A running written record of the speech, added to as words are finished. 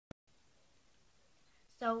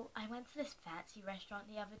So I went to this fancy restaurant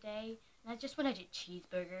the other day, and I just wanted a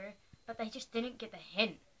cheeseburger, but they just didn't get the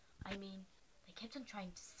hint. I mean, they kept on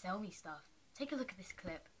trying to sell me stuff. Take a look at this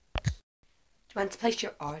clip. Do you want to place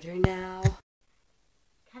your order now?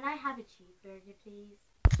 Can I have a cheeseburger, please?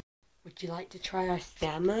 Would you like to try our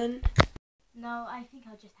salmon? No, I think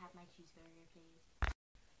I'll just have my cheeseburger, please.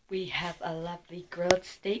 We have a lovely grilled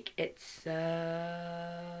steak. It's so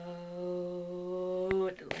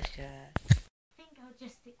delicious. I think I'll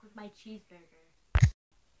just stick with my cheeseburger.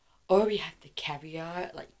 Or we have the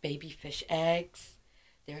caviar, like baby fish eggs.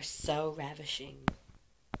 They're so ravishing.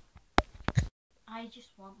 I just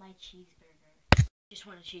want my cheeseburger. I just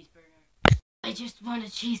want a cheeseburger. I just want a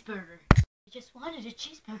cheeseburger. I just wanted a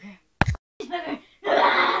cheeseburger.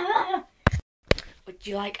 Cheeseburger! Would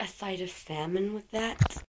you like a side of salmon with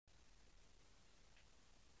that?